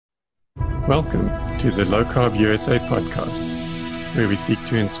Welcome to the LowCarbUSA podcast, where we seek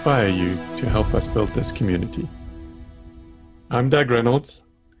to inspire you to help us build this community. I'm Doug Reynolds.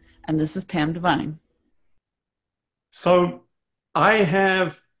 And this is Pam Devine. So I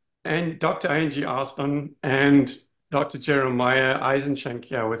have Dr. Angie Ausban and Dr. Jeremiah Eisenschenk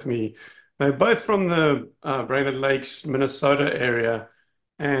here with me. They're both from the Brainerd Lakes, Minnesota area.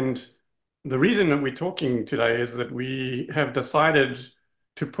 And the reason that we're talking today is that we have decided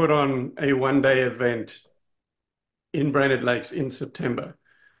to put on a one-day event in Brainerd Lakes in September.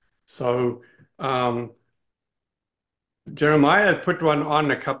 So Jeremiah put one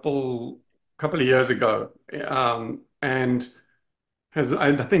on a couple of years ago, and has,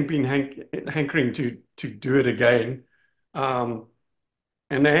 I think, been hankering to do it again. And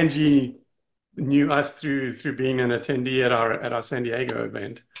Angie knew us through being an attendee at our San Diego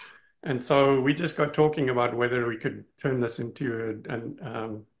event. And so we just got talking about whether we could turn this into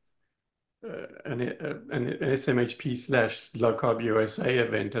an SMHP/LowCarbUSA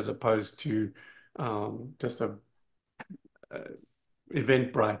event as opposed to just a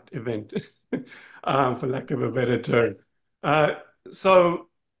Eventbrite event, for lack of a better term. So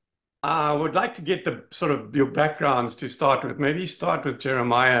I would like to get the sort of your backgrounds to start with. Maybe start with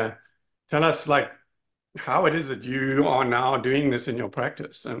Jeremiah. Tell us how it is that you are now doing this in your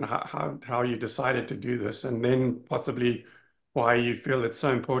practice and how you decided to do this, and then possibly why you feel it's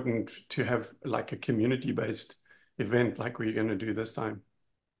so important to have a community-based event like we're going to do this time.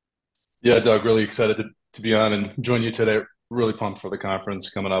 Yeah, Doug, really excited to be on and join you today. Really pumped for the conference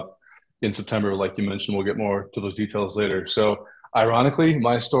coming up in September. Like you mentioned, we'll get more to those details later. So ironically,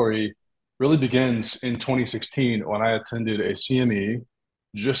 my story really begins in 2016 when I attended a CME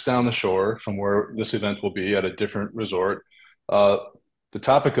just down the shore from where this event will be at a different resort. The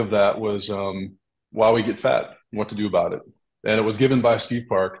topic of that was why we get fat and what to do about it. And it was given by Steve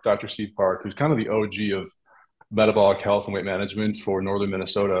Park, Dr. Steve Park, who's kind of the OG of metabolic health and weight management for northern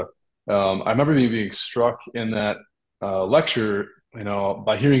Minnesota. I remember being struck in that lecture,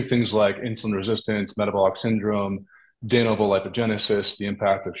 by hearing things like insulin resistance, metabolic syndrome, de novo lipogenesis, the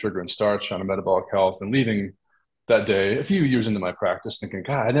impact of sugar and starch on our metabolic health, and leaving that day, a few years into my practice, thinking,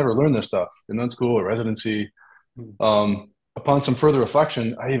 God, I never learned this stuff in med school or residency. Upon some further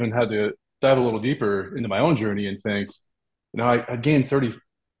reflection, I even had to dive a little deeper into my own journey and think, I gained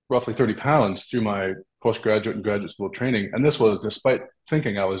roughly 30 pounds through my postgraduate and graduate school training. And this was despite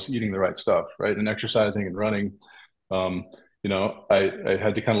thinking I was eating the right stuff, right? And exercising and running. I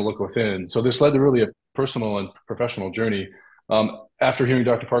had to kind of look within. So this led to really a personal and professional journey. After hearing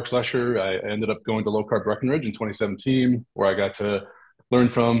Dr. Park's lecture, I ended up going to Low Carb Breckenridge in 2017, where I got to learn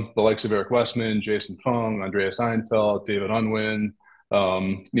from the likes of Eric Westman, Jason Fung, Andreas Einfeld, David Unwin,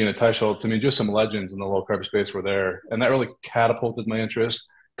 Nina Teicholz. Just some legends in the low carb space were there. And that really catapulted my interest.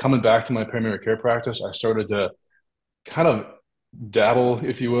 Coming back to my primary care practice, I started to kind of dabble,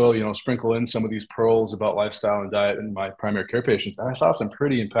 if you will, sprinkle in some of these pearls about lifestyle and diet in my primary care patients. And I saw some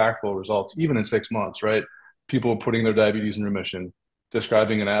pretty impactful results, even in 6 months, right? People putting their diabetes in remission,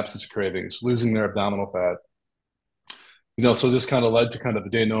 describing an absence of cravings, losing their abdominal fat. So this kind of led to kind of a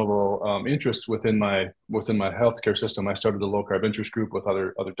de novo interest within my healthcare system. I started a low carb interest group with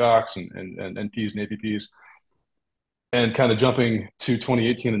other docs and NPs and APPs. And kind of jumping to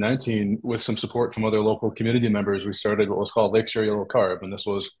 2018 and 19 with some support from other local community members, we started what was called Lakes Area Low Carb. And this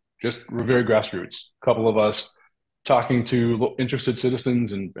was just very grassroots. A couple of us talking to interested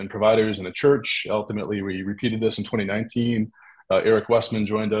citizens and providers in the church. Ultimately, we repeated this in 2019. Eric Westman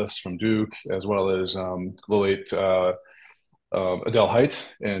joined us from Duke, as well as the late Adele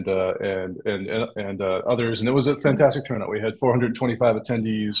Height and others. And it was a fantastic turnout. We had 425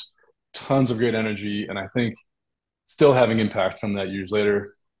 attendees, tons of great energy, and I think still having impact from that years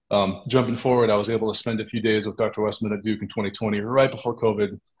later. Jumping forward, I was able to spend a few days with Dr. Westman at Duke in 2020, right before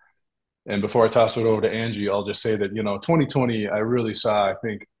COVID. And before I toss it over to Angie, I'll just say that, 2020, I really saw, I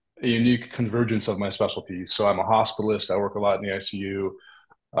think, a unique convergence of my specialties. So I'm a hospitalist. I work a lot in the ICU.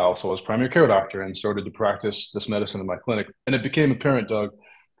 I also was a primary care doctor and started to practice this medicine in my clinic. And it became apparent, Doug,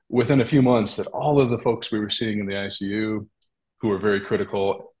 within a few months that all of the folks we were seeing in the ICU who were very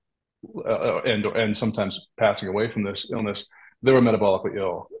critical and sometimes passing away from this illness, they were metabolically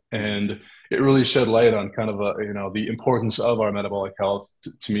ill. And it really shed light on kind of the importance of our metabolic health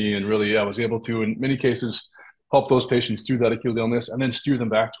to me. And really, I was able to, in many cases, help those patients through that acute illness and then steer them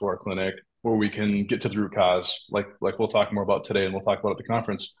back to our clinic where we can get to the root cause, like we'll talk more about today and we'll talk about at the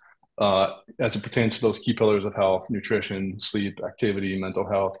conference, as it pertains to those key pillars of health: nutrition, sleep, activity, mental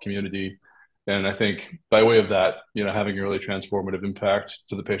health, community. And I think by way of that, having a really transformative impact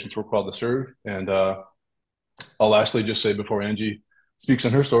to the patients we're called to serve. And I'll lastly just say before Angie speaks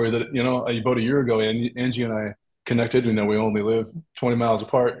on her story that, about a year ago, Angie and I connected. We only live 20 miles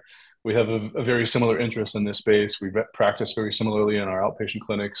apart. We have a very similar interest in this space. We practice very similarly in our outpatient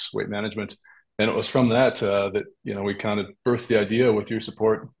clinics, weight management. And it was from that that, we kind of birthed the idea with your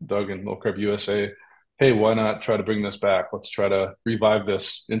support, Doug and LowCarbUSA. Hey, why not try to bring this back? Let's try to revive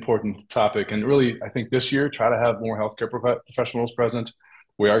this important topic. And really, I think this year, try to have more healthcare professionals present.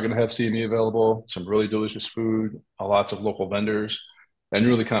 We are going to have CME available, some really delicious food, lots of local vendors, and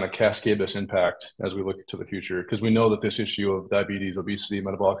really kind of cascade this impact as we look to the future. Because we know that this issue of diabetes, obesity,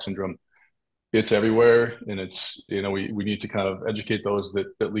 metabolic syndrome, it's everywhere. And it's, we need to kind of educate those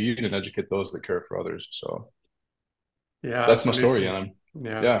that lead and educate those that care for others. So Yeah, that's my story. absolutely.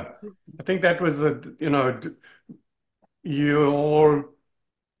 And Yeah. I think that was your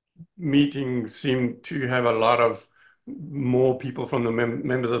meeting seemed to have a lot of more people from the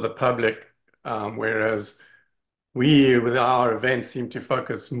members of the public, whereas we, with our events, seem to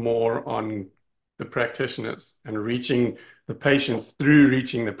focus more on the practitioners and reaching the patients through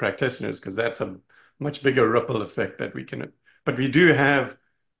reaching the practitioners, because that's a much bigger ripple effect that we can. But we do have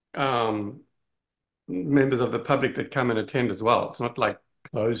members of the public that come and attend as well. It's not like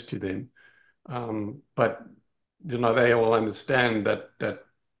closed to them, but they all understand that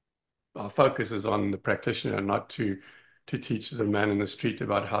our focus is on the practitioner, not to teach the man in the street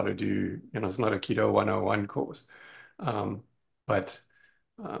about how to do. It's not a Keto 101 course. But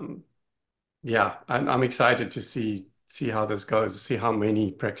yeah, I'm excited to see how this goes, see how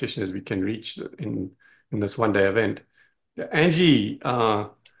many practitioners we can reach in this one-day event. Angie,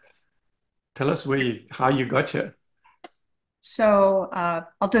 tell us how you got here. So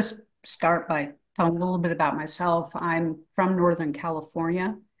I'll just start by telling a little bit about myself. I'm from Northern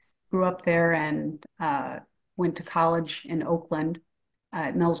California, grew up there, and went to college in Oakland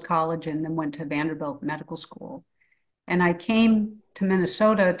at Mills College, and then went to Vanderbilt Medical School. And I came to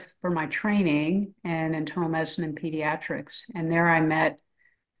Minnesota for my training in internal medicine and pediatrics. And there I met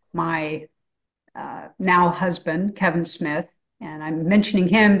my now husband, Kevin Smith. And I'm mentioning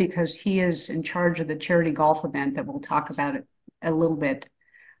him because he is in charge of the charity golf event that we'll talk about it a little bit.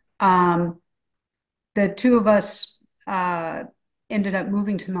 The two of us ended up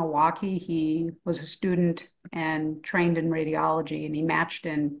moving to Milwaukee. He was a student and trained in radiology, and he matched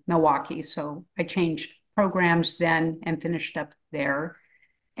in Milwaukee. So I changed programs then and finished up there.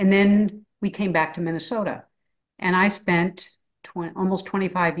 And then we came back to Minnesota. And I spent almost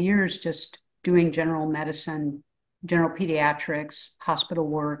 25 years just doing general medicine, general pediatrics, hospital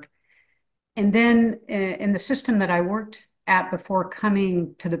work. And then in the system that I worked at before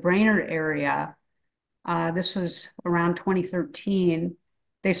coming to the Brainerd area, this was around 2013,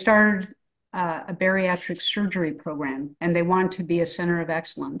 they started a bariatric surgery program, and they wanted to be a center of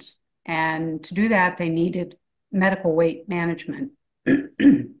excellence. And to do that, they needed medical weight management.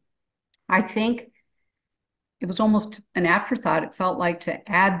 I think it was almost an afterthought. It felt like to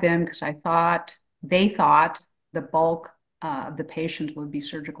add them because they thought the bulk of the patients would be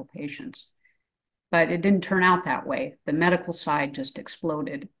surgical patients. But it didn't turn out that way. The medical side just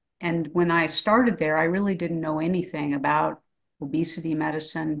exploded. And when I started there, I really didn't know anything about obesity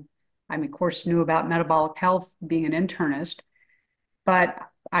medicine. I, of course, knew about metabolic health, being an internist, but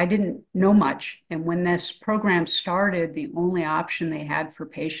I didn't know much. And when this program started, the only option they had for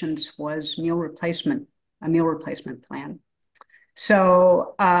patients was a meal replacement plan.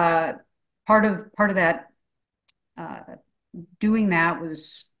 So part of that, doing that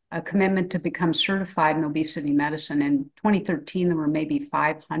was a commitment to become certified in obesity medicine. In 2013, there were maybe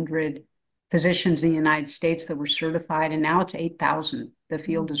 500 physicians in the United States that were certified, and now it's 8,000. The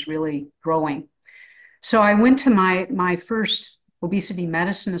field is really growing. So I went to my first Obesity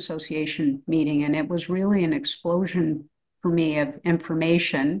Medicine Association meeting, and it was really an explosion for me of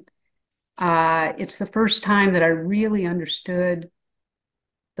information. It's the first time that I really understood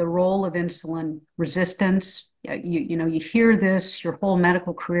the role of insulin resistance. You hear this your whole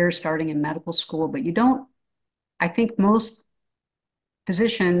medical career starting in medical school, but you don't, I think most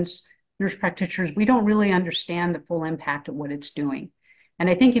physicians, nurse practitioners, we don't really understand the full impact of what it's doing. And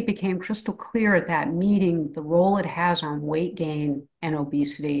I think it became crystal clear at that meeting the role it has on weight gain and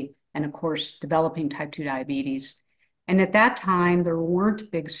obesity, and of course, developing type 2 diabetes. And at that time, there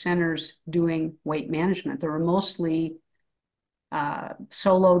weren't big centers doing weight management. There were mostly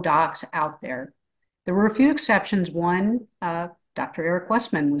solo docs out there. There were a few exceptions. One, Dr. Eric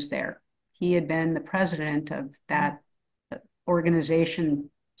Westman was there. He had been the president of that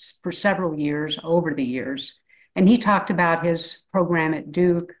organization for several years, over the years. And he talked about his program at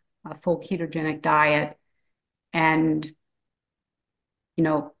Duke, a full ketogenic diet, and,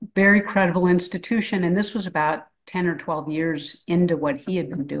 very credible institution. And this was about 10 or 12 years into what he had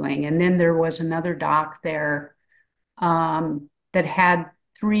been doing. And then there was another doc there that had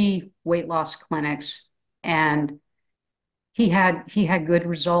 3 weight loss clinics, and he had good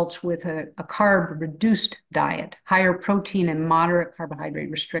results with a carb reduced diet, higher protein and moderate carbohydrate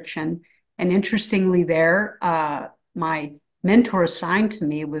restriction. And interestingly there, my mentor assigned to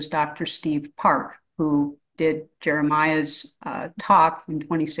me was Dr. Steve Park, who did Jeremiah's talk in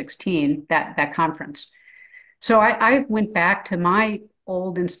 2016, that conference. So I went back to my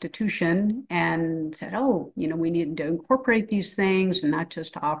old institution and said, oh, we need to incorporate these things and not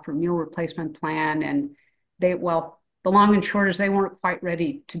just offer meal replacement plan. And the long and short is they weren't quite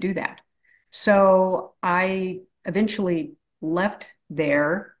ready to do that. So I eventually left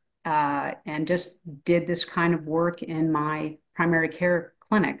there and just did this kind of work in my primary care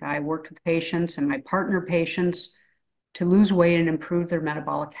clinic. I worked with patients and my partner patients to lose weight and improve their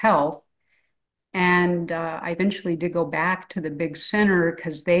metabolic health. And I eventually did go back to the big center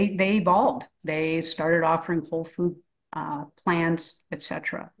because they evolved. They started offering whole food plans,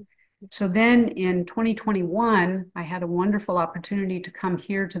 etc. So then in 2021, I had a wonderful opportunity to come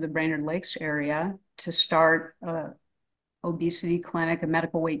here to the Brainerd Lakes area to start an obesity clinic, a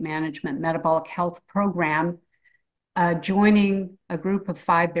medical weight management, metabolic health program, joining a group of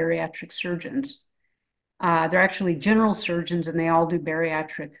 5 bariatric surgeons. They're actually general surgeons and they all do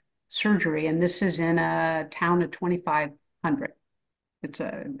bariatric surgery. And this is in a town of 2,500.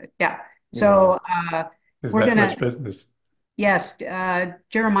 Yeah. So we're going to much business. Yes,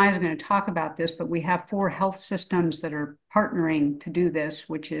 Jeremiah is going to talk about this, but we have 4 health systems that are partnering to do this,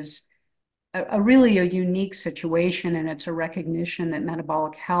 which is really a unique situation. And it's a recognition that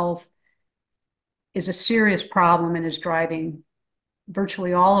metabolic health is a serious problem and is driving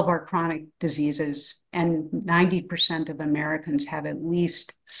virtually all of our chronic diseases. And 90% of Americans have at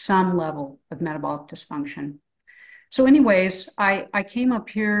least some level of metabolic dysfunction. So anyways, I came up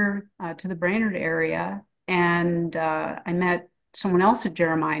here to the Brainerd area, and I met someone else that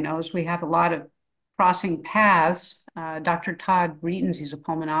Jeremiah knows. We have a lot of crossing paths. Dr. Todd Breetons, he's a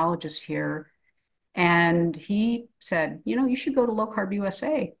pulmonologist here. And he said, you should go to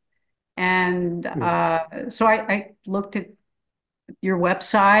LowCarbUSA. And so I looked at your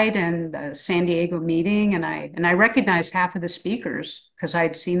website and the San Diego meeting, and I recognized half of the speakers because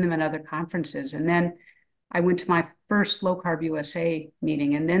I'd seen them at other conferences. And then I went to my first LowCarbUSA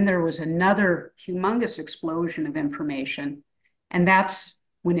meeting, and then there was another humongous explosion of information. And that's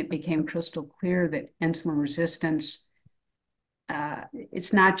when it became crystal clear that insulin resistance,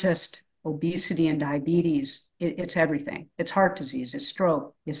 it's not just obesity and diabetes, it's everything. It's heart disease, it's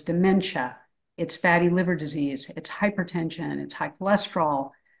stroke, it's dementia, it's fatty liver disease, it's hypertension, it's high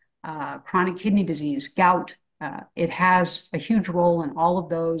cholesterol, chronic kidney disease, gout. It has a huge role in all of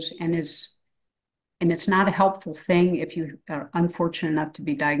those, and it's not a helpful thing if you are unfortunate enough to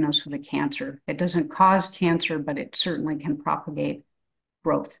be diagnosed with a cancer. It doesn't cause cancer, but it certainly can propagate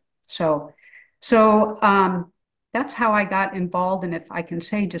growth. So that's how I got involved. And if I can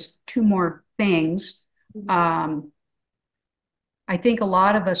say just 2 more things, I think a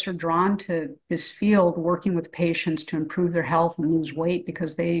lot of us are drawn to this field working with patients to improve their health and lose weight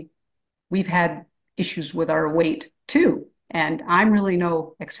because we've had issues with our weight too. And I'm really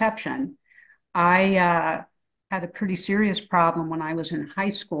no exception. I had a pretty serious problem when I was in high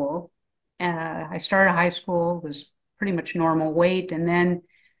school. I started high school, was pretty much normal weight. And then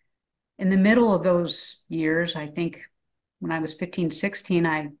in the middle of those years, I think when I was 15, 16,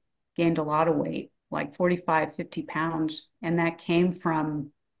 I gained a lot of weight, like 45, 50 pounds. And that came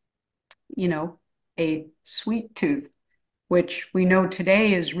from, a sweet tooth, which we know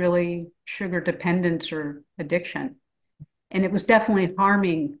today is really sugar dependence or addiction. And it was definitely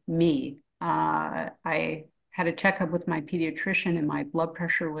harming me. I had a checkup with my pediatrician and my blood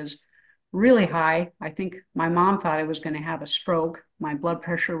pressure was really high. I think my mom thought I was going to have a stroke. My blood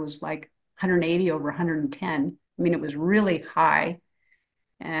pressure was like 180 over 110. I mean, it was really high.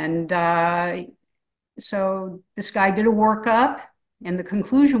 And so this guy did a workup, and the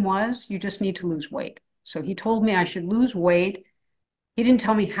conclusion was you just need to lose weight. So he told me I should lose weight. He didn't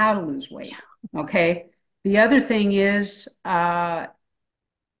tell me how to lose weight. Okay. The other thing is,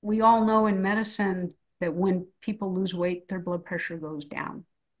 we all know in medicine that when people lose weight, their blood pressure goes down.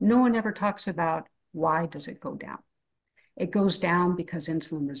 No one ever talks about why does it go down. It goes down because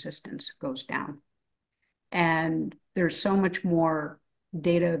insulin resistance goes down. And there's so much more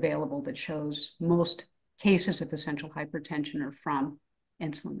data available that shows most cases of essential hypertension are from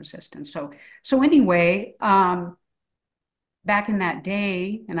insulin resistance. So anyway, back in that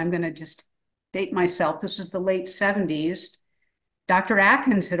day, and I'm going to just date myself, this is the late 70s, Dr.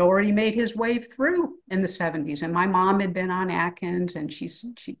 Atkins had already made his way through in the 70s. And my mom had been on Atkins, and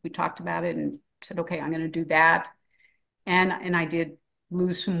we talked about it and said, okay, I'm going to do that. And I did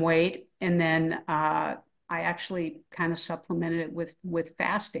lose some weight. And then I actually kind of supplemented it with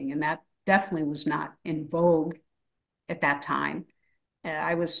fasting. And that definitely was not in vogue at that time.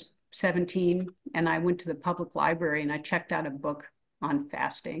 I was 17 and I went to the public library and I checked out a book on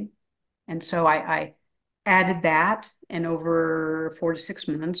fasting. And so I added that, and over 4 to 6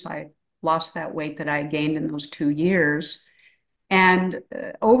 months, I lost that weight that I gained in those 2 years. And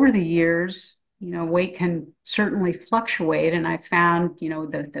over the years, weight can certainly fluctuate. And I found,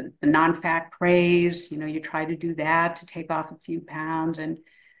 the non-fat craze, you try to do that to take off a few pounds. And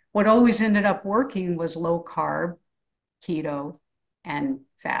what always ended up working was low carb, keto, and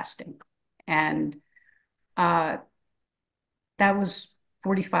fasting. And that was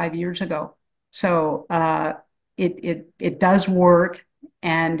 45 years ago. So it does work,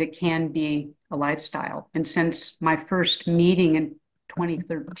 and it can be a lifestyle. And since my first meeting in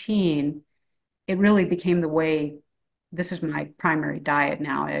 2013, it really became the way. This is my primary diet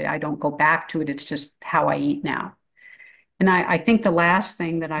now. I don't go back to it. It's just how I eat now. And I think the last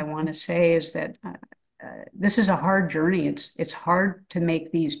thing that I want to say is that this is a hard journey. It's hard to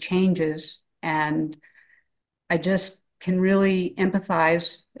make these changes. And I just can really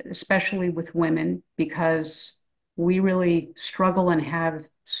empathize, especially with women, because we really struggle and have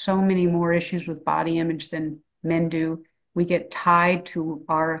so many more issues with body image than men do. We get tied to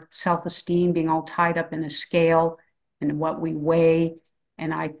our self-esteem, being all tied up in a scale and what we weigh.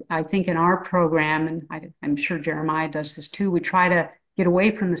 And I think in our program, and I'm sure Jeremiah does this too, we try to get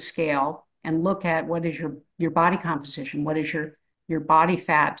away from the scale and look at what is your body composition, what is your body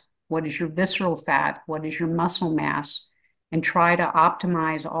fat, what is your visceral fat, what is your muscle mass, and try to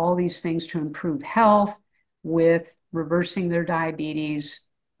optimize all these things to improve health with reversing their diabetes,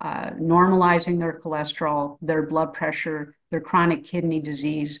 normalizing their cholesterol, their blood pressure, their chronic kidney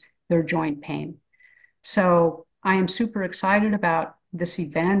disease, their joint pain. So I am super excited about this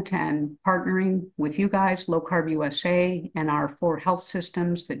event and partnering with you guys, LowCarbUSA, and our 4 health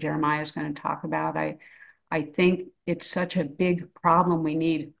systems that Jeremiah is going to talk about. I think it's such a big problem. We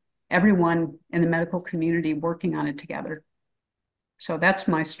need everyone in the medical community working on it together. So that's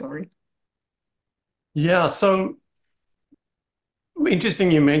my story. Yeah, so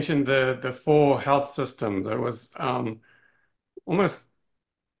interesting you mentioned the 4 health systems. It was almost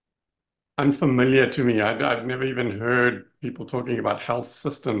unfamiliar to me. I'd never even heard people talking about health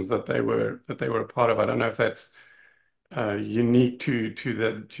systems that they were a part of. I don't know if that's unique to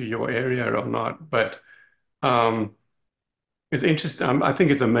your area or not, but it's interesting. I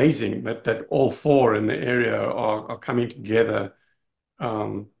think it's amazing that all 4 in the area are coming together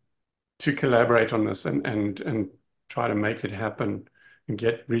to collaborate on this and try to make it happen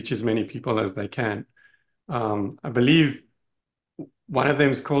and reach as many people as they can. I believe one of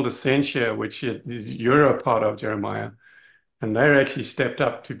them is called Essentia, which is you're a part of, Jeremiah, and they're actually stepped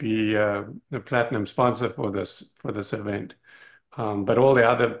up to be the platinum sponsor for this event. But all the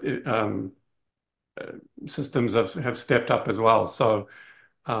other systems have stepped up as well. So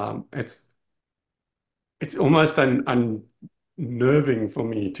it's almost unnerving for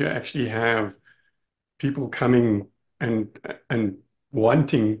me to actually have people coming and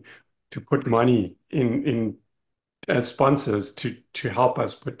wanting to put money in as sponsors to help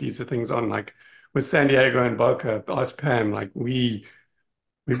us put these things on, like with San Diego and Boca, Ausban, like we've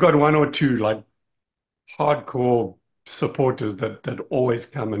got 1 or 2 like hardcore supporters that always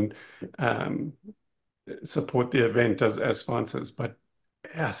come and support the event as sponsors. But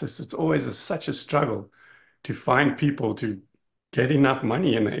yes, it's always such a struggle to find people to get enough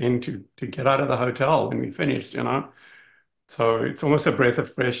money in the end to get out of the hotel when we finished, So it's almost a breath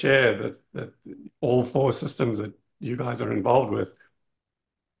of fresh air that all 4 systems that you guys are involved with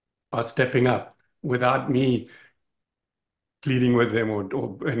are stepping up without me pleading with them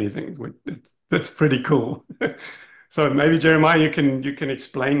or anything. That's pretty cool. So maybe Jeremiah, you can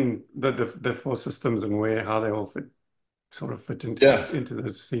explain the 4 systems and how they all fit into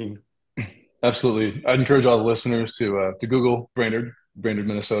the scene. Absolutely. I'd encourage all the listeners to Google Brainerd,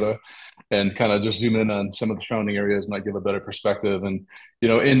 Minnesota, and kind of just zoom in on some of the surrounding areas might give a better perspective. And,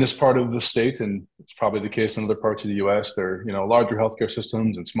 in this part of the state, and it's probably the case in other parts of the US, there are, larger healthcare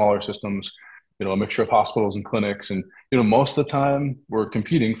systems and smaller systems, a mixture of hospitals and clinics. And, most of the time we're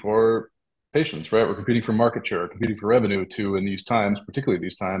competing for patients, right? We're competing for market share, competing for revenue too, in these times, particularly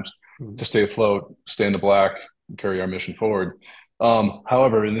these times, to stay afloat, stay in the black, and carry our mission forward.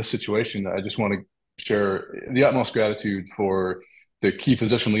 However, in this situation, I just want to share the utmost gratitude for the key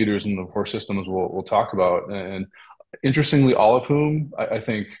physician leaders in the 4 systems we'll talk about. And interestingly, all of whom I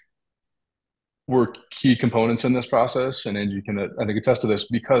think were key components in this process. And Angie can, I think, attest to this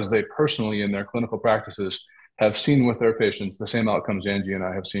because they personally, in their clinical practices, have seen with their patients the same outcomes Angie and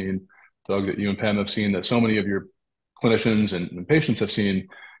I have seen, Doug, that you and Pam have seen, that so many of your clinicians and patients have seen.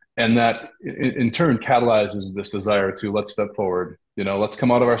 And that in turn catalyzes this desire to let's step forward. Let's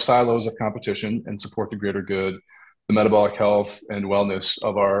come out of our silos of competition and support the greater good, the metabolic health and wellness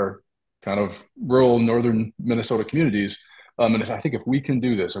of our kind of rural northern Minnesota communities. And I think if we can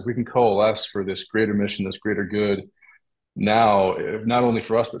do this, if we can coalesce for this greater mission, this greater good, now, not only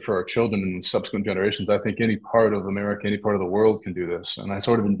for us, but for our children and subsequent generations, I think any part of America, any part of the world can do this. And I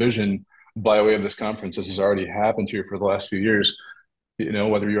sort of envision, by way of this conference, this has already happened here for the last few years.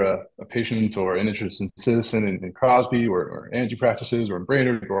 Whether you're a patient or an interested citizen in Crosby or Angie practices or in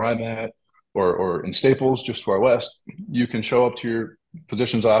Brainerd or I'm at, or in Staples, just to our west, you can show up to your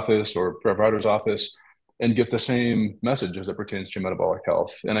physician's office or provider's office and get the same message as it pertains to metabolic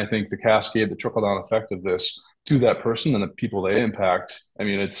health. And I think the cascade, the trickle-down effect of this to that person and the people they impact, I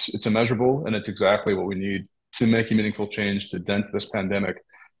mean, it's immeasurable, and it's exactly what we need to make a meaningful change to dent this pandemic.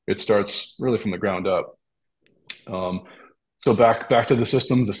 It starts really from the ground up. So back to the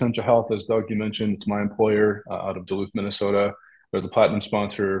systems, Essentia Health, as Doug, you mentioned, it's my employer out of Duluth, Minnesota. They're the platinum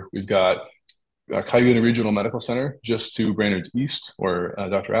sponsor. We've got Cayuga Regional Medical Center just to Brainerd's East, where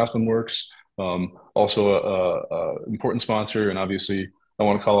Dr. Ausban works. Also an important sponsor, and obviously I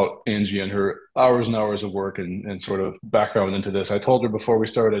want to call out Angie and her hours and hours of work and sort of background into this. I told her before we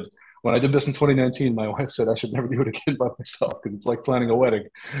started, when I did this in 2019, my wife said I should never do it again by myself because it's like planning a wedding.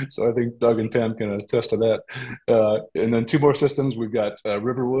 So I think Doug and Pam can attest to that. And then two more systems. We've got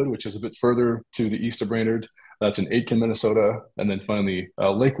Riverwood, which is a bit further to the east of Brainerd. That's in Aitkin, Minnesota. And then finally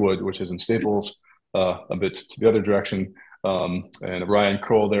Lakewood, which is in Staples, a bit to the other direction. And Ryan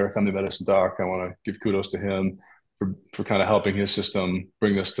Kroll there, family medicine doc, I want to give kudos to him for kind of helping his system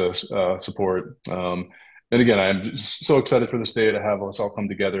bring this to support. And again, I'm so excited for this day to have us all come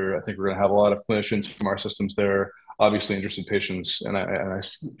together. I think we're going to have a lot of clinicians from our systems there, obviously interested patients, and I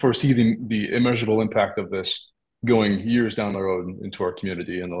foresee the immeasurable impact of this going years down the road into our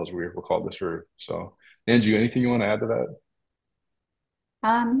community and those we'll call this earth. So, Angie, anything you want to add to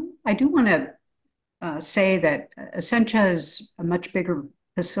that? I do want to say that Essentia is a much bigger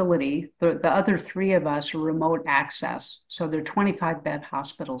facility. The other three of us are remote access, so they're 25-bed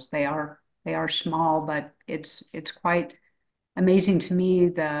hospitals. They are small, but it's quite amazing to me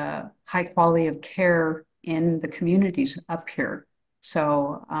the high quality of care in the communities up here.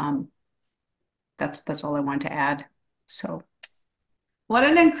 So that's all I want to add. So what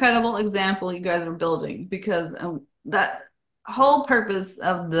an incredible example you guys are building, because that whole purpose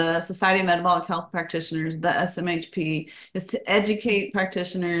of the Society of Metabolic Health Practitioners, the SMHP, is to educate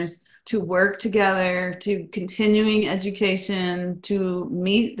practitioners to work together, to continuing education, to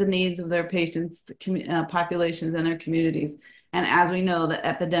meet the needs of their patients, populations, and their communities. And as we know, the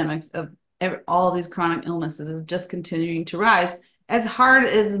epidemics of all these chronic illnesses is just continuing to rise. As hard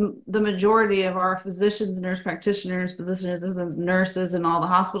as the majority of our physicians, nurse practitioners, physicians, and nurses, and all the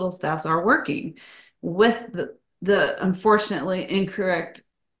hospital staffs are working with the unfortunately incorrect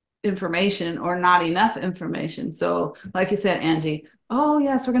information or not enough information. So like you said, Angie, oh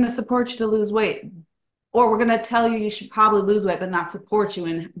yes, we're going to support you to lose weight, or we're going to tell you should probably lose weight, but not support you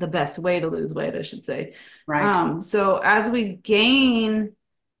in the best way to lose weight, I should say. right. So as we gain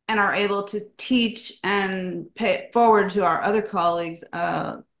and are able to teach and pay it forward to our other colleagues,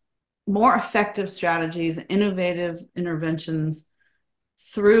 more effective strategies, innovative interventions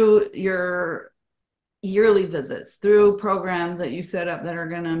through your yearly visits, through programs that you set up that are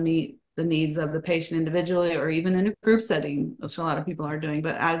going to meet the needs of the patient individually or even in a group setting, which a lot of people are doing.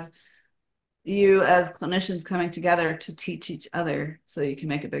 But as you as clinicians coming together to teach each other so you can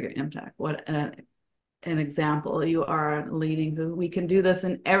make a bigger impact, what an example you are leading. We can do this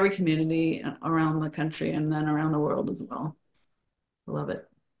in every community around the country and then around the world as well. I love it.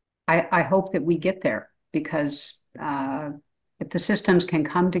 I hope that we get there, because if the systems can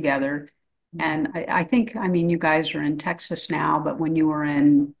come together, and I think, I mean, you guys are in Texas now, but when you were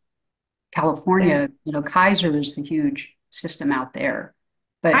in California, Kaiser is the huge system out there.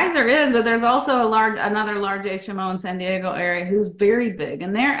 But Kaiser is, but there's also another large HMO in San Diego area who's very big,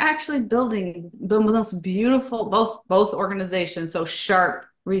 and they're actually building the most beautiful, both organizations. So Sharp,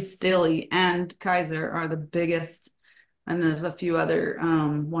 Reese Stilley, and Kaiser are the biggest, and there's a few other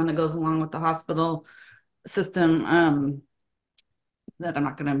one that goes along with the hospital system that I'm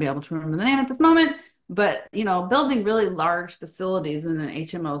not going to be able to remember the name at this moment. But building really large facilities in an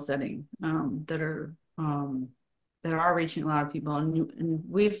HMO setting that are reaching a lot of people, and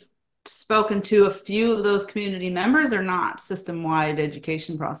we've spoken to a few of those community members. They're not system-wide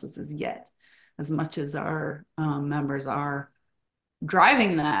education processes yet. as much as our members are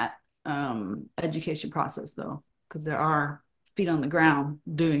driving that education process, though, because there are feet on the ground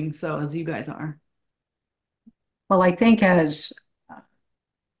doing so as you guys are. Well, I think as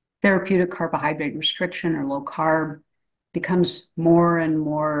therapeutic carbohydrate restriction or low carb becomes more and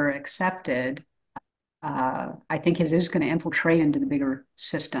more accepted, I think it is going to infiltrate into the bigger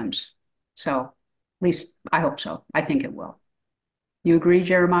systems. So at least I hope so. I think it will. You agree,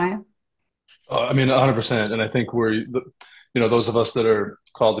 Jeremiah? I mean, 100%. And I think those of us that are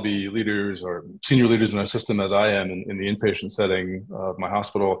called to be leaders or senior leaders in our system, as I am in the inpatient setting of my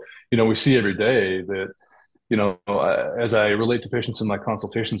hospital, we see every day that, as I relate to patients in my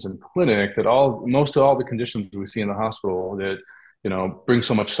consultations in clinic, that most of all the conditions we see in the hospital that, bring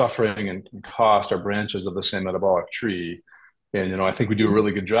so much suffering and cost are branches of the same metabolic tree. And, I think we do a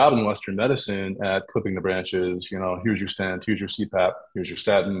really good job in Western medicine at clipping the branches. Here's your stent, here's your CPAP, here's your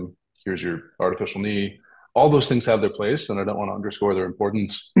statin, here's your artificial knee. All those things have their place, and I don't want to underscore their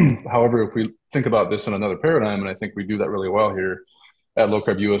importance. However, if we think about this in another paradigm, and I think we do that really well here at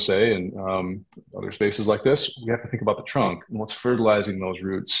LowCarbUSA and other spaces like this, we have to think about the trunk and what's fertilizing those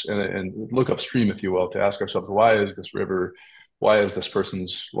roots and look upstream, if you will, to ask ourselves, why is this river, why is this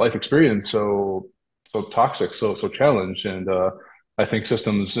person's life experience so toxic, so challenged? And I think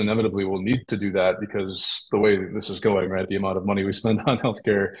systems inevitably will need to do that because the way this is going, right? The amount of money we spend on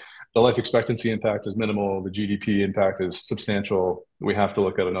healthcare, the life expectancy impact is minimal, the GDP impact is substantial. We have to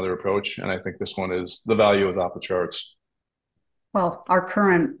look at another approach, and I think this one the value is off the charts. Well, our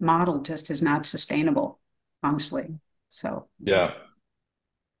current model just is not sustainable, honestly. So yeah.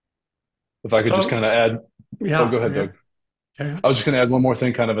 If I could just kind of add, go ahead, Doug. Okay. I was just going to add one more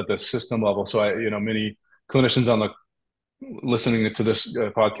thing kind of at the system level. So many clinicians listening to this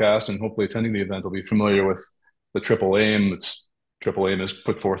podcast and hopefully attending the event will be familiar with the triple aim. Triple aim is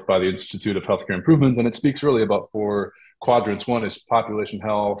put forth by the Institute of Healthcare Improvement, and it speaks really about 4 quadrants. One is population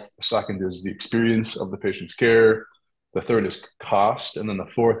health. The second is the experience of the patient's care. The third is cost. And then the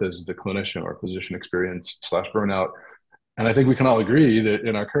fourth is the clinician or physician experience / burnout. And I think we can all agree that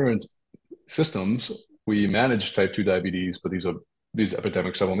in our current systems, we manage type 2 diabetes, but these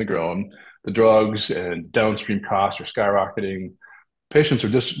epidemics have only grown. The drugs and downstream costs are skyrocketing. Patients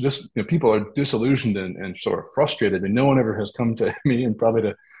are people are disillusioned and sort of frustrated, and no one ever has come to me and probably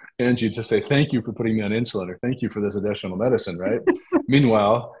to Angie to say, thank you for putting me on insulin or thank you for this additional medicine, right?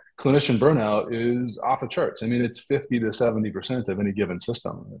 Meanwhile, clinician burnout is off the charts. I mean, it's 50 to 70% of any given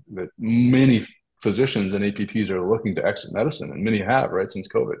system that many physicians and APPs are looking to exit medicine, and many have, right, since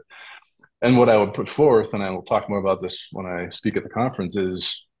COVID. And what I would put forth, and I will talk more about this when I speak at the conference,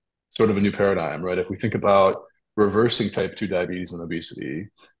 is sort of a new paradigm, right? If we think about reversing type 2 diabetes and obesity,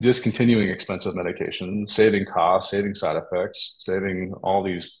 discontinuing expensive medications, saving costs, saving side effects, saving all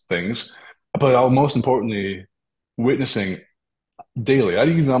these things, but most importantly, witnessing daily, I'd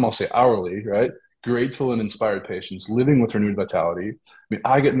even almost say hourly, right? Grateful and inspired patients living with renewed vitality. I mean,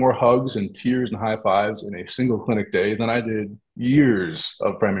 I get more hugs and tears and high fives in a single clinic day than I did years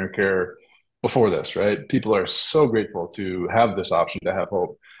of primary care before this, right? People are so grateful to have this option, to have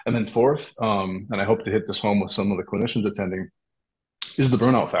hope. And then fourth, and I hope to hit this home with some of the clinicians attending, is the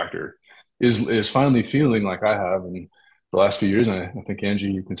burnout factor, is finally feeling like I have in the last few years. And I think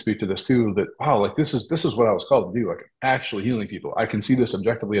Angie, you can speak to this too, that, wow, like this is what I was called to do, like actually healing people. I can see this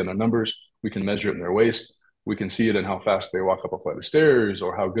objectively in their numbers. We can measure it in their waist. We can see it in how fast they walk up a flight of stairs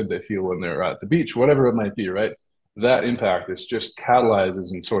or how good they feel when they're at the beach, whatever it might be, right? That impact is just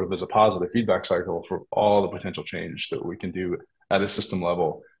catalyzes and sort of as a positive feedback cycle for all the potential change that we can do at a system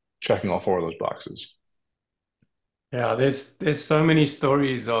level, checking all 4 of those boxes. Yeah, there's so many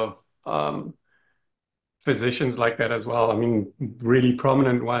stories of physicians like that as well. I mean, really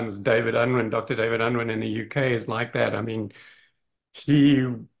prominent ones. Dr. David Unwin in the UK is like that. I mean, he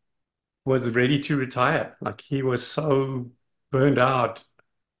was ready to retire. Like he was so burned out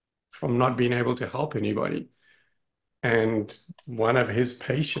from not being able to help anybody. And one of his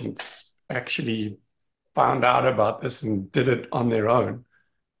patients actually found out about this and did it on their own.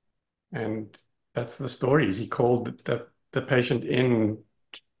 And that's the story. He called the patient in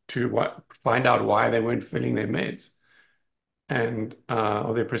to find out why they weren't filling their meds and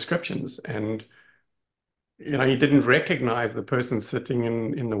or their prescriptions. And he didn't recognize the person sitting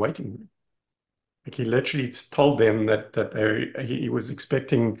in the waiting room. Like he literally told them that he was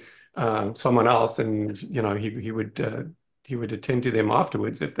expecting someone else, and he would attend to them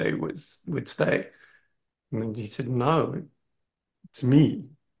afterwards if they would stay. And he said, "No, it's me."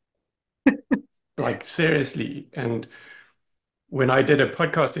 Like seriously. And when I did a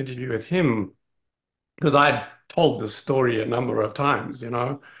podcast interview with him, because I'd told this story a number of times,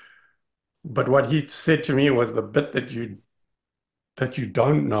 But what he said to me was the bit that you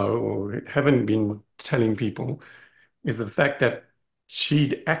don't know or haven't been telling people is the fact that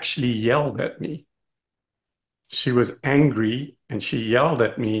she'd actually yelled at me. She was angry and she yelled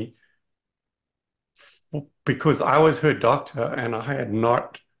at me because I was her doctor and I had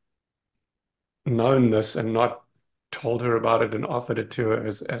not known this and not told her about it and offered it to her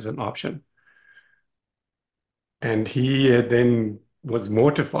as an option. And he then was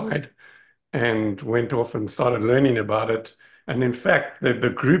mortified and went off and started learning about it. And in fact,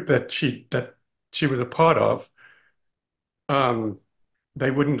 the group that she was a part of, um,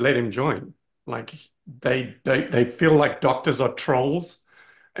 they wouldn't let him join. Like they feel like doctors are trolls,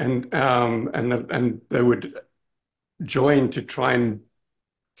 and they would join to try and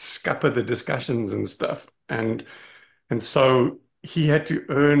scupper the discussions and stuff. And so he had to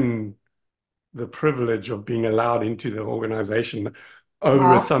earn the privilege of being allowed into the organization over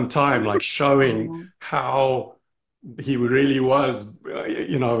Wow. some time, like showing Mhm. how he really was,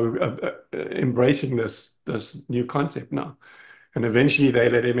 embracing this new concept now. And eventually they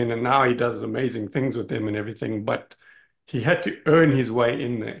let him in, and now he does amazing things with them and everything. But he had to earn his way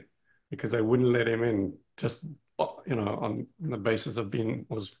in there because they wouldn't let him in just, on the basis of being,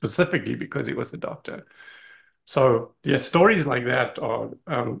 or specifically because he was a doctor. So yeah, stories like that are,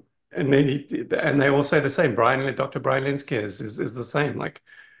 and then and they all say the same. Dr. Brian Linsky is the same. Like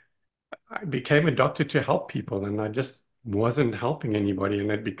I became a doctor to help people, and I just wasn't helping anybody,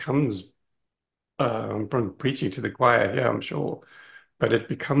 and it becomes from preaching to the choir. Yeah, I'm sure, but it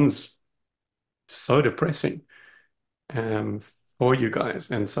becomes so depressing um, for you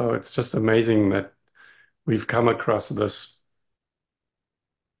guys, and so it's just amazing that we've come across this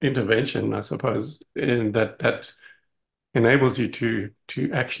intervention, I suppose, in that enables you to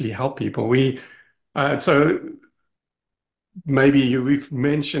actually help people. So we've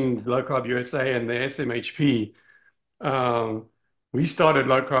mentioned LowCarbUSA and the SMHP. Um, we started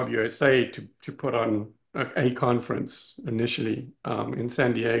LowCarbUSA to put on a conference initially in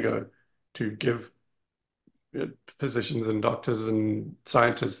San Diego to give physicians and doctors and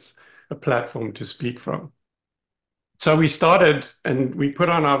scientists a platform to speak from. So we started and we put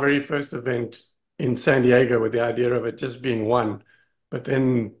on our very first event in San Diego with the idea of it just being one. But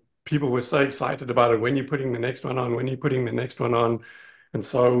then people were so excited about it. When you're putting the next one on, when you're putting the next one on. And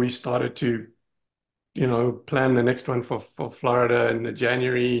so we started to, plan the next one for Florida in the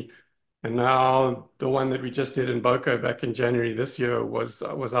January. And now the one that we just did in Boca back in January this year was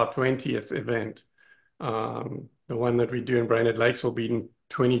our 20th event. The one that we do in Brainerd Lakes will be in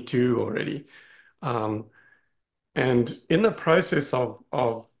 22 already. Um, and in the process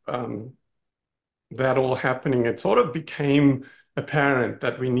of that all happening, it sort of became apparent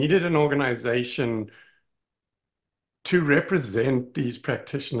that we needed an organization to represent these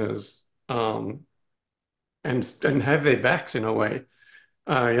practitioners and have their backs in a way.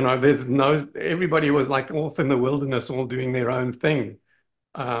 Everybody was like off in the wilderness, all doing their own thing.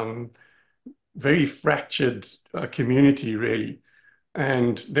 Um, Very fractured community, really.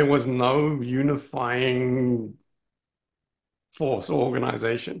 And there was no unifying force or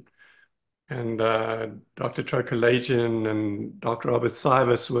organization. And Dr. Trokalajian and Dr. Robert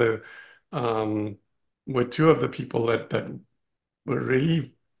Sivas were two of the people that were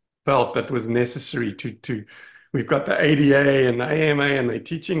really felt that was necessary to we've got the ADA and the AMA and they're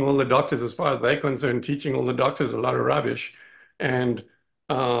teaching all the doctors, as far as they're concerned, teaching all the doctors a lot of rubbish. And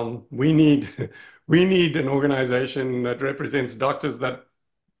we need we need an organization that represents doctors that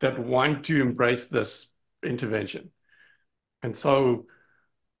want to embrace this intervention. And so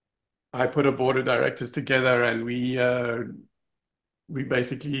I put a board of directors together and we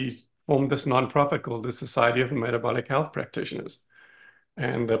basically formed this nonprofit called the Society of Metabolic Health Practitioners.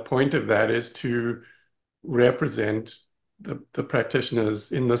 And the point of that is to represent the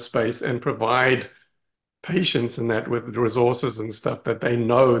practitioners in this space and provide patients in that with resources and stuff that they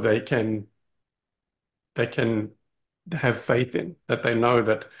know they can have faith in, that they know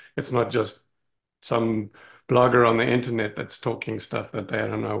that it's not just some blogger on the internet that's talking stuff that they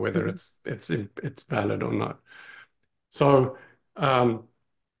don't know whether it's valid or not. So um,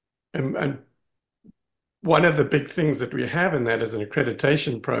 and one of the big things that we have in that is an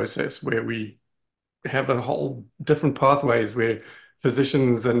accreditation process where we have a whole different pathways where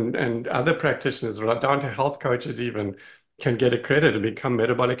physicians and other practitioners, right down to health coaches even, can get accredited and become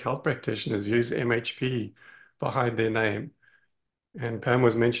metabolic health practitioners, use MHP behind their name. And Pam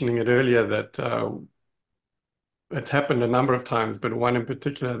was mentioning it earlier that it's happened a number of times, but one in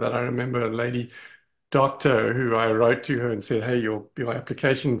particular that I remember, a lady doctor who I wrote to her and said, hey, your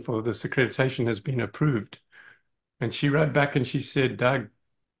application for this accreditation has been approved. And she wrote back and she said, Doug,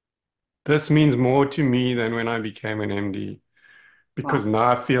 this means more to me than when I became an MD, because Wow.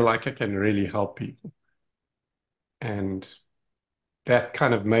 now I feel like I can really help people. And that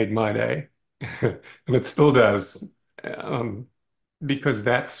kind of made my day. And it still does, um, because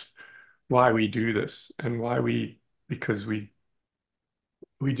that's why we do this and because we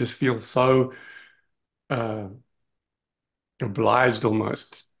just feel so uh, obliged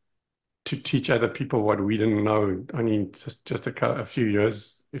almost to teach other people what we didn't know only just a few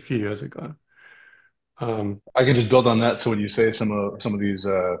years ago. I can just build on that. So when you say some of these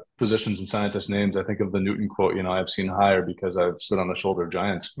physicians and scientists' names, I think of the Newton quote. I've seen higher because I've stood on the shoulder of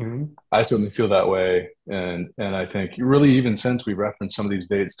giants. Mhm. I certainly feel that way, and I think really even since we referenced some of these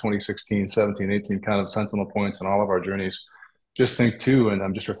dates, 2016, 17, 18, kind of sentinel points in all of our journeys. Just think too, and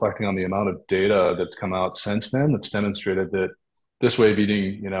I'm just reflecting on the amount of data that's come out since then that's demonstrated that this way of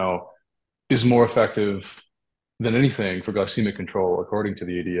eating, is more effective than anything for glycemic control, according to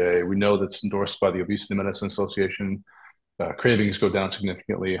the ADA. We know that's endorsed by the Obesity Medicine Association. Cravings go down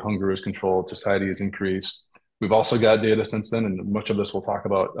significantly, hunger is controlled, satiety is increased. We've also got data since then, and much of this we'll talk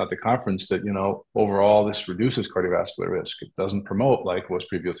about at the conference, that overall this reduces cardiovascular risk. It doesn't promote, like was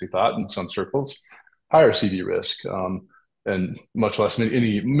previously thought in some circles, higher CV risk, and much less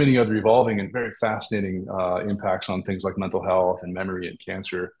many other evolving and very fascinating impacts on things like mental health and memory and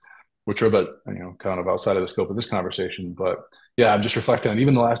cancer, which are kind of outside of the scope of this conversation. But yeah, I'm just reflecting on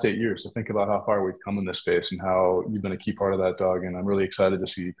even the last 8 years to think about how far we've come in this space and how you've been a key part of that, Doug. And I'm really excited to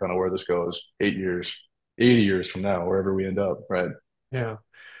see kind of where this goes 8 years, 80 years from now, wherever we end up. Right. Yeah.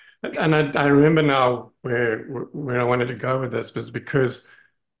 And I remember now where I wanted to go with this was because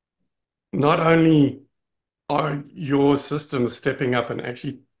not only are your systems stepping up and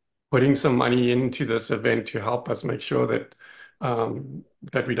actually putting some money into this event to help us make sure that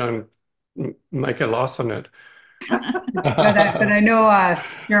we don't make a loss on it. But I know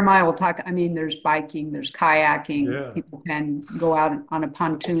Jeremiah will talk. I mean, there's biking, there's kayaking. Yeah. People can go out on a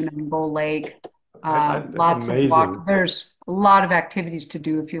pontoon on Bull Lake. Lots of Amazing. walk. There's a lot of activities to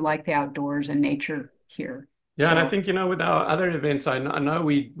do if you like the outdoors and nature here. Yeah, and I So think, with our other events, I know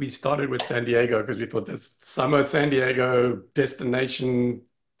we started with San Diego because we thought this summer San Diego destination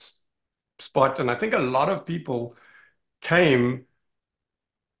spot, and I think a lot of people came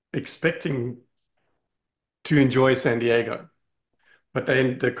expecting to enjoy San Diego. But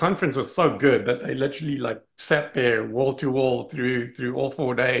the conference was so good that they literally like sat there wall to wall through all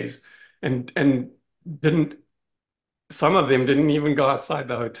 4 days, and didn't some of them didn't even go outside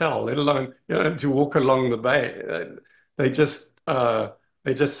the hotel, let alone to walk along the bay. They just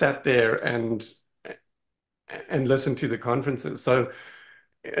sat there and listened to the conferences. So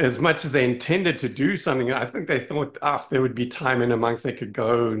as much as they intended to do something, I think they thought if there would be time in amongst, they could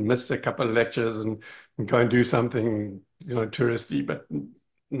go and miss a couple of lectures and go and do something, touristy, but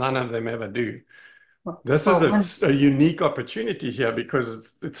none of them ever do. This well, is a unique opportunity here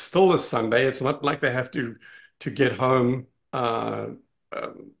because it's still a Sunday. It's not like they have to get home um,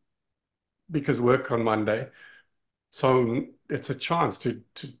 because work on Monday. So it's a chance to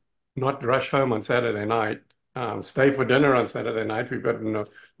not rush home on Saturday night, stay for dinner on Saturday night. We've got an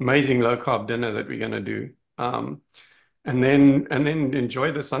amazing low carb dinner that we're going to do, and then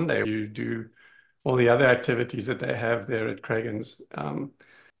enjoy the Sunday. You do all the other activities that they have there at Cragen's. and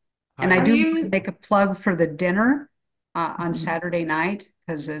I Are do you make a plug for the dinner on Saturday night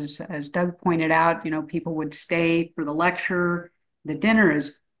because, as Doug pointed out, people would stay for the lecture. The dinner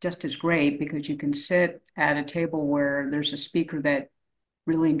is just as great because you can sit at a table where there's a speaker that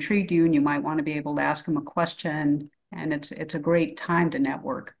really intrigued you, and you might want to be able to ask them a question. And it's a great time to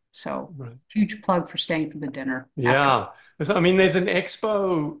network. So Right. huge plug for staying for the dinner. Yeah. So, I mean, there's an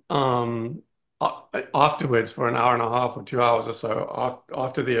expo afterwards for an hour and a half or 2 hours or so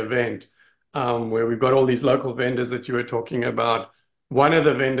after the event, where we've got all these local vendors that you were talking about. One of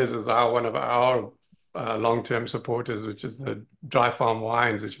the vendors is one of our long-term supporters, which is the Dry Farm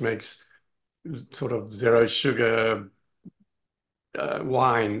Wines, which makes sort of zero sugar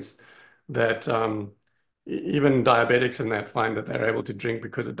wines that even diabetics in that find that they're able to drink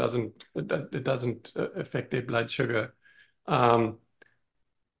because it doesn't affect their blood sugar.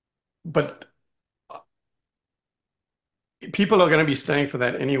 But people are going to be staying for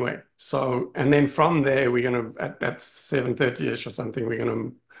that anyway. So, and then from there, we're going to at 7:30ish or something. We're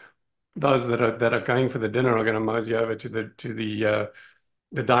going to those that are going for the dinner are going to mosey over to the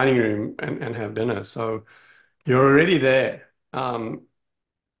dining room and have dinner. So you're already there.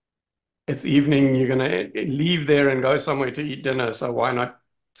 It's evening. You're going to leave there and go somewhere to eat dinner. So why not Why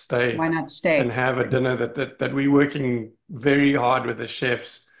stay not and stay? have a dinner that we're working very hard with the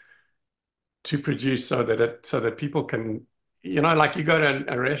chefs to produce so that people can like you go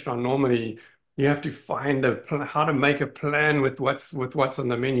to a restaurant normally, you have to find how to make a plan with what's on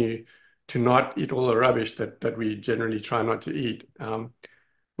the menu to not eat all the rubbish that we generally try not to eat.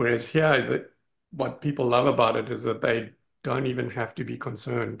 Whereas here, what people love about it is that they don't even have to be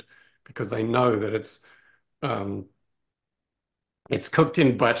concerned because they know that um, it's cooked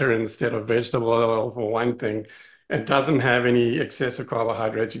in butter instead of vegetable oil for one thing. It doesn't have any excessive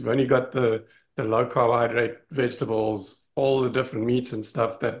carbohydrates. You've only got the low carbohydrate vegetables, all the different meats and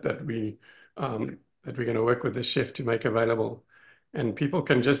stuff that we're going to work with the chef to make available. And people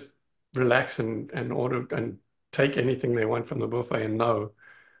can just relax and order and take anything they want from the buffet and know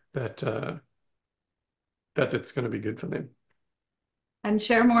that that it's going to be good for them. And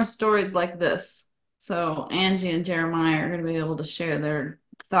share more stories like this. So Angie and Jeremiah are going to be able to share their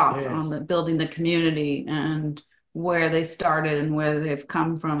thoughts on the building the community and where they started and where they've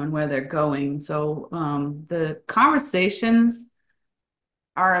come from and where they're going. So the conversations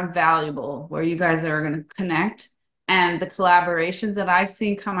are invaluable where you guys are going to connect, and the collaborations that I've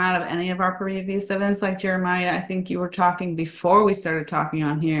seen come out of any of our previous events, like Jeremiah, I think you were talking before we started talking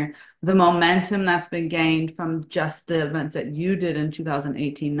on here, the momentum that's been gained from just the events that you did in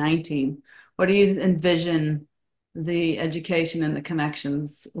 2018-19. What do you envision the education and the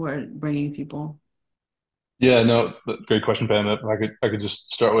connections we're bringing people? Yeah, no, great question, Pam. I could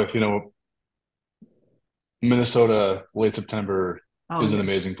just start with, Minnesota, late September is an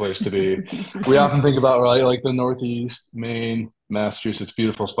amazing place to be. We often think about, right, like the Northeast, Maine, Massachusetts,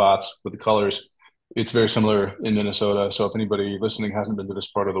 beautiful spots with the colors. It's very similar in Minnesota. So if anybody listening hasn't been to this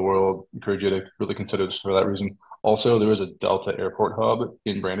part of the world, I encourage you to really consider this for that reason. Also, there is a Delta airport hub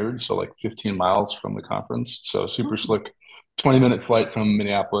in Brainerd, so like 15 miles from the conference. So super slick, 20-minute flight from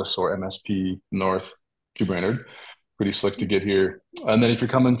Minneapolis or MSP north to Brainerd. Pretty slick to get here. And then if you're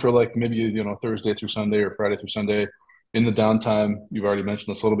coming for like maybe, Thursday through Sunday or Friday through Sunday, in the downtime, you've already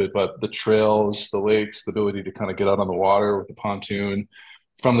mentioned this a little bit, but the trails, the lakes, the ability to kind of get out on the water with the pontoon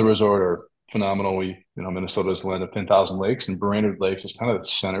from the resort are phenomenal. Minnesota is the land of 10,000 lakes, and Brainerd Lakes is kind of the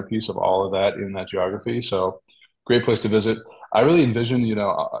centerpiece of all of that in that geography. So great place to visit. I really envision, a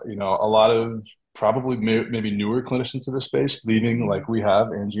lot of probably maybe newer clinicians to this space leaving like we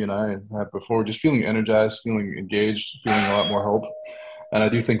have, Angie and I have before, just feeling energized, feeling engaged, feeling a lot more hope. And I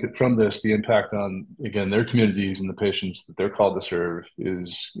do think that from this, the impact on, again, their communities and the patients that they're called to serve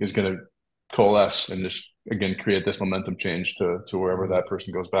is going to coalesce and just, again, create this momentum change to wherever that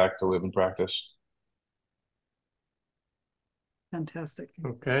person goes back to live and practice. Fantastic.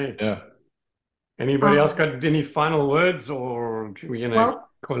 Okay. Yeah. Anybody else got any final words, or are we going to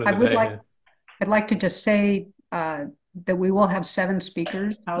call it a day? I'd like to just say that we will have 7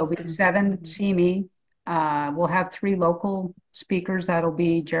 speakers. There'll be 7 CME. We'll have 3 local speakers. That'll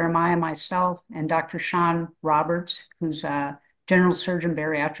be Jeremiah, myself, and Dr. Sean Roberts, who's a general surgeon,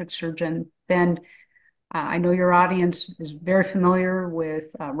 bariatric surgeon. Then I know your audience is very familiar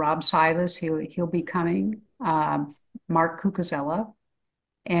with Rob Silas. He'll be coming. Mark Kukazella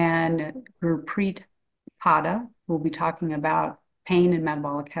and Gurpreet Pada, who will be talking about pain and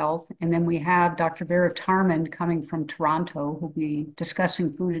metabolic health. And then we have Dr. Vera Tarman coming from Toronto, who'll be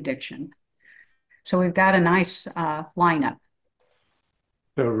discussing food addiction. So we've got a nice lineup.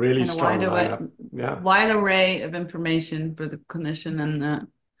 So really strong lineup. Yeah. Wide array of information for the clinician and the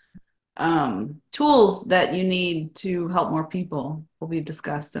tools that you need to help more people will be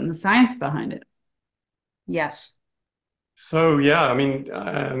discussed, and the science behind it. Yes. So yeah, I mean,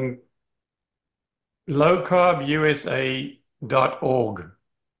 LowCarbUSA.org,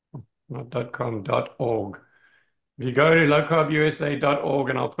 not .com, .org. If you go to LowCarbUSA.org,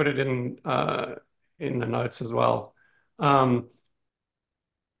 and I'll put it in the notes as well. And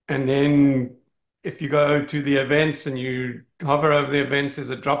then if you go to the events and you hover over the events, there's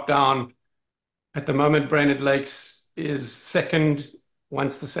a drop down. At the moment, Brainerd Lakes is second.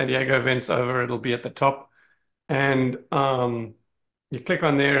 Once the San Diego event's over, it'll be at the top. And you click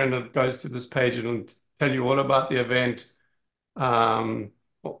on there and it goes to this page. It'll tell you all about the event. You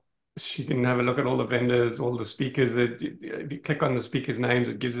can have a look at all the vendors, all the speakers. If you click on the speakers' names,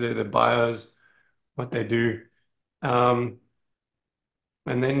 it gives you their bios, what they do. And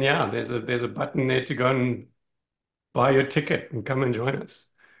then, yeah, there's a button there to go and buy your ticket and come and join us.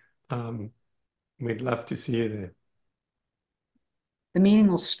 We'd love to see you there. The meeting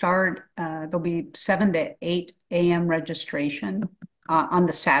will start, there'll be 7 to 8 a.m. registration on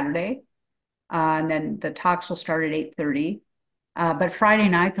the Saturday. And then the talks will start at 8:30. But Friday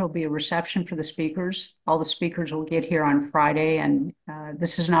night, there'll be a reception for the speakers. All the speakers will get here on Friday. And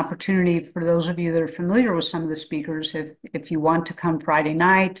this is an opportunity for those of you that are familiar with some of the speakers. If you want to come Friday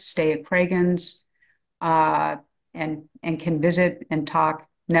night, stay at Cragen's, and can visit and talk,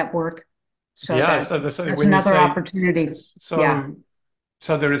 network. So Yeah, that's when you another say opportunity. Yeah,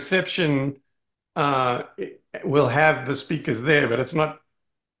 so the reception will have the speakers there, but it's not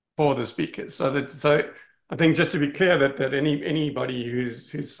for the speakers. So I think just to be clear that anybody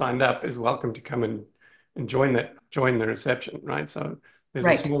who's signed up is welcome to come and join the reception, right? So there's a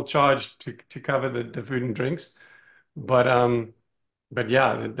right. small charge to cover the food and drinks, but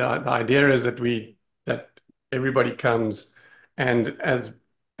yeah, the idea is that everybody comes, and as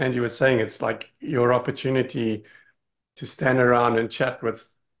Angie was saying, it's like your opportunity to stand around and chat with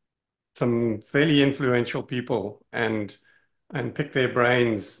some fairly influential people and pick their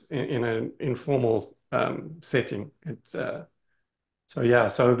brains in an informal setting. It's so yeah.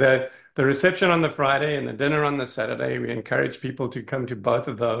 So the reception on the Friday and the dinner on the Saturday, we encourage people to come to both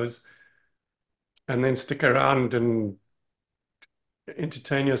of those, and then stick around and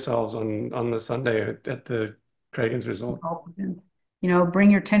entertain yourselves on the Sunday at the Craigens Resort. Bring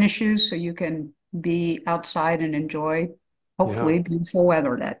your tennis shoes so you can be outside and enjoy, hopefully, Yeah. beautiful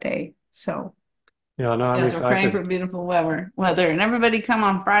weather that day. So Yeah, no, I'm Yes, we're praying excited. for beautiful weather. And everybody come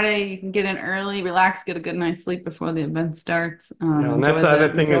on Friday. You can get in early, relax, get a good night's sleep before the event starts. Yeah, and Enjoy that's the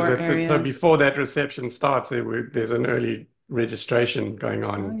other thing is resort that area. so before that reception starts, there's an early registration going Oh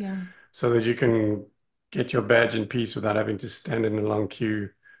on yeah. so that you can get your badge in peace without having to stand in a long queue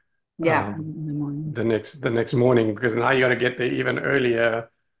yeah, In the morning. the next morning, because now you got to get there even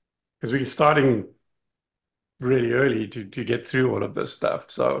earlier because we're starting really early to get through all of this stuff.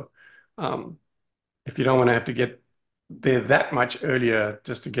 So um, if you don't want to have to get there that much earlier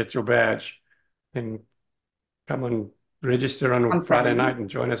just to get your badge, then come on, register on on Friday Friday night night. and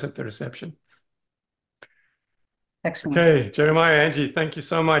join us at the reception. Excellent. Okay, Jeremiah, Angie, thank you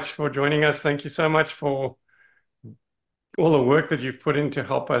so much for joining us. Thank you so much for all the work that you've put in to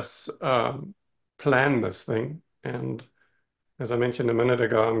help us plan this thing. And as I mentioned a minute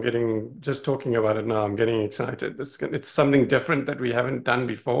ago, just talking about it now, I'm getting excited. It's something different that we haven't done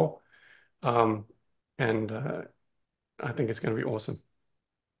before. And I think it's going to be awesome.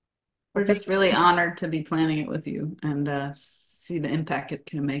 We're just really honored to be planning it with you and see the impact it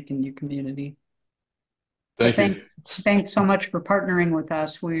can make in your community. Thank you. Thanks so much for partnering with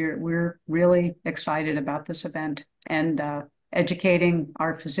us. We're really excited about this event and educating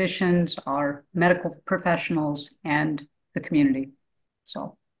our physicians, our medical professionals, and the community.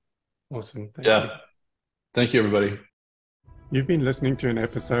 So awesome. Thank you. Thank you, everybody. You've been listening to an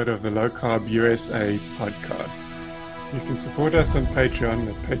episode of the LowCarbUSA podcast. You can support us on Patreon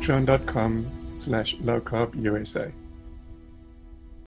at patreon.com/lowcarbusa.